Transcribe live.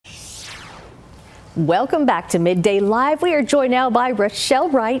Welcome back to Midday Live. We are joined now by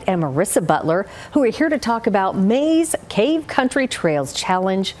Rachelle Wright and Marissa Butler, who are here to talk about May's Cave Country Trails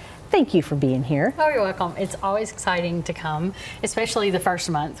Challenge. Thank you for being here. Oh, you're welcome. It's always exciting to come, especially the first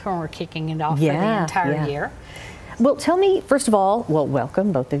month when we're kicking it off for the entire year. Well, tell me, first of all,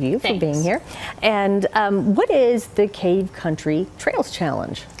 welcome both of you for being here. And what is the Cave Country Trails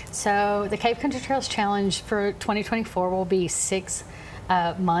Challenge? So the Cave Country Trails Challenge for 2024 will be 6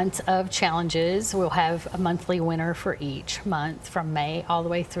 months of challenges. We'll have a monthly winner for each month from May all the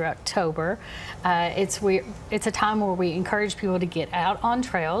way through October. It's a time where we encourage people to get out on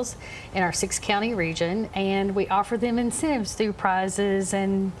trails in our 6-county region, and we offer them incentives through prizes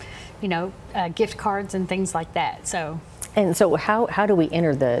and gift cards and things like that. So how do we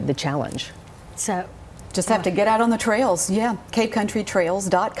enter the challenge? So just have to get out on the trails. Yeah,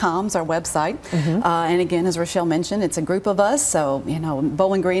 cavecountrytrails.com is our website. And again, as Rachelle mentioned, it's a group of us. So,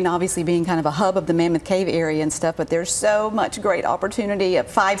 Bowling Green obviously being kind of a hub of the Mammoth Cave area and stuff, but there's so much great opportunity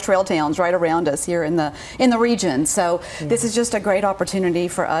at 5 trail towns right around us here in the region. So this is just a great opportunity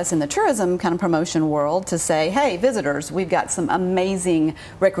for us in the tourism kind of promotion world to say, hey, visitors, we've got some amazing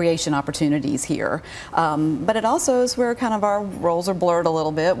recreation opportunities here. But it also is where kind of our roles are blurred a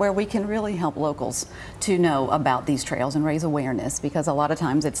little bit, where we can really help locals to know about these trails and raise awareness, because a lot of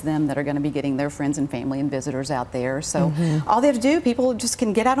times it's them that are going to be getting their friends and family and visitors out there. So all they have to do, people just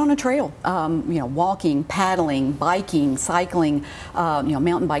can get out on a trail, walking, paddling, biking, cycling,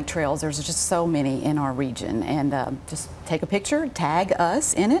 mountain bike trails. There's just so many in our region, and just take a picture, tag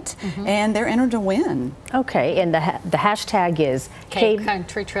us in it, and they're entered to win. Okay, and the hashtag is Cave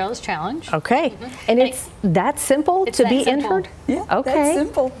Country Trails Challenge. Okay, and it's that simple to be entered? Yeah, okay. That's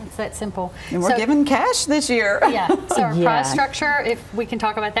simple. It's that simple. And we're giving cash this year. Yeah, so our prize structure, if we can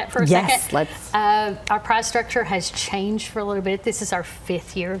talk about that for a second. Let's. Our prize structure has changed for a little bit. This is our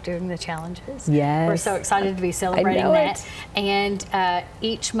 5th year of doing the challenges. Yes. We're so excited to be celebrating that. And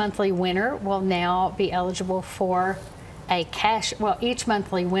each monthly winner will now be eligible for a each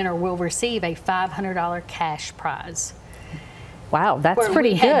monthly winner will receive a $500 cash prize. Wow, that's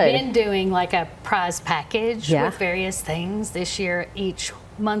pretty good. We have been doing like a prize package with various things. This year, each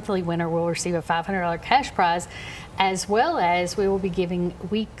monthly winner will receive a $500 cash prize, as well as we will be giving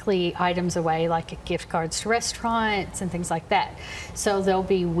weekly items away, like gift cards to restaurants and things like that. So there'll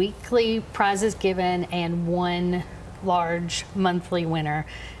be weekly prizes given and one large monthly winner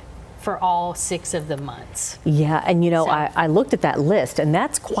for all 6 of the months. Yeah, and I looked at that list, and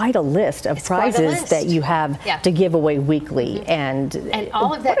that's quite a list of prizes that you have to give away weekly, and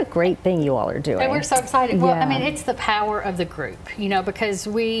all of that. What a great thing you all are doing. And we're so excited. Well, I mean, it's the power of the group, because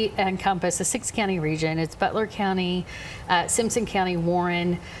we encompass a 6-county region. It's Butler County, Simpson County,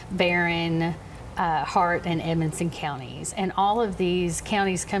 Warren, Barron, Hart, and Edmonson counties, and all of these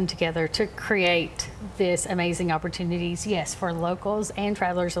counties come together to create this amazing opportunities, yes, for locals and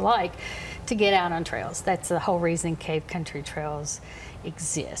travelers alike, to get out on trails. That's the whole reason Cave Country Trails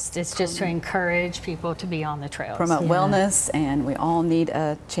exist. It's just to encourage people to be on the trails. Promote wellness, and we all need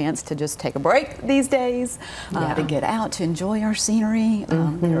a chance to just take a break these days, to get out, to enjoy our scenery.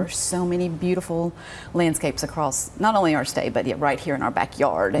 There are so many beautiful landscapes across not only our state, but right here in our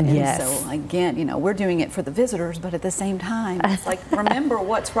backyard. And so again, we're doing it for the visitors, but at the same time, it's like, remember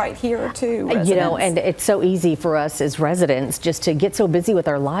what's right here too, residents. And it's so easy for us as residents just to get so busy with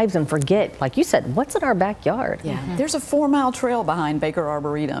our lives and forget, like you said, what's in our backyard. There's a 4-mile trail behind Baker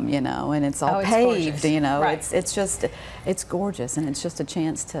Arboretum, and it's all paved, it's gorgeous, and it's just a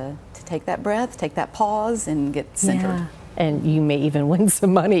chance to take that breath, take that pause, and get centered. And you may even win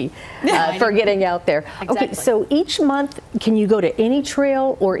some money for getting out there. Exactly. Okay, so each month, can you go to any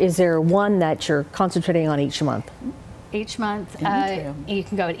trail, or is there one that you're concentrating on each month? Each month, you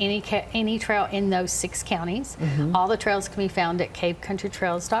can go to any trail in those 6 counties. All the trails can be found at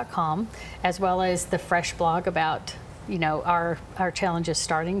cavecountrytrails.com, as well as the fresh blog about our challenges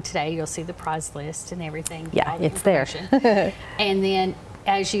starting today. You'll see the prize list and everything. Yeah, it's there. And then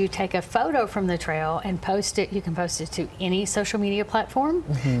as you take a photo from the trail and post it, you can post it to any social media platform.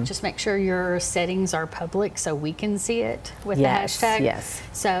 Just make sure your settings are public so we can see it with the hashtag.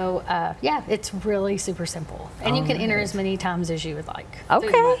 So yeah, it's really super simple, and you can enter as many times as you would like.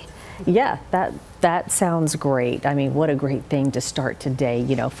 Okay. Yeah, that sounds great. I mean, what a great thing to start today,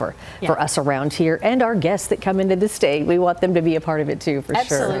 for us around here and our guests that come into the state. We want them to be a part of it too, for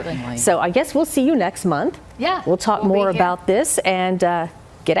sure. Absolutely. So I guess we'll see you next month. Yeah. We'll talk more about this, and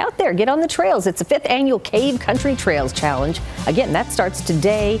get out there, get on the trails. It's the 5th annual Cave Country Trails Challenge. Again, that starts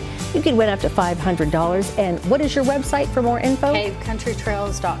today. You can win up to $500. And what is your website for more info?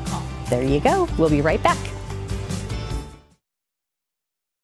 cavecountrytrails.com. There you go. We'll be right back.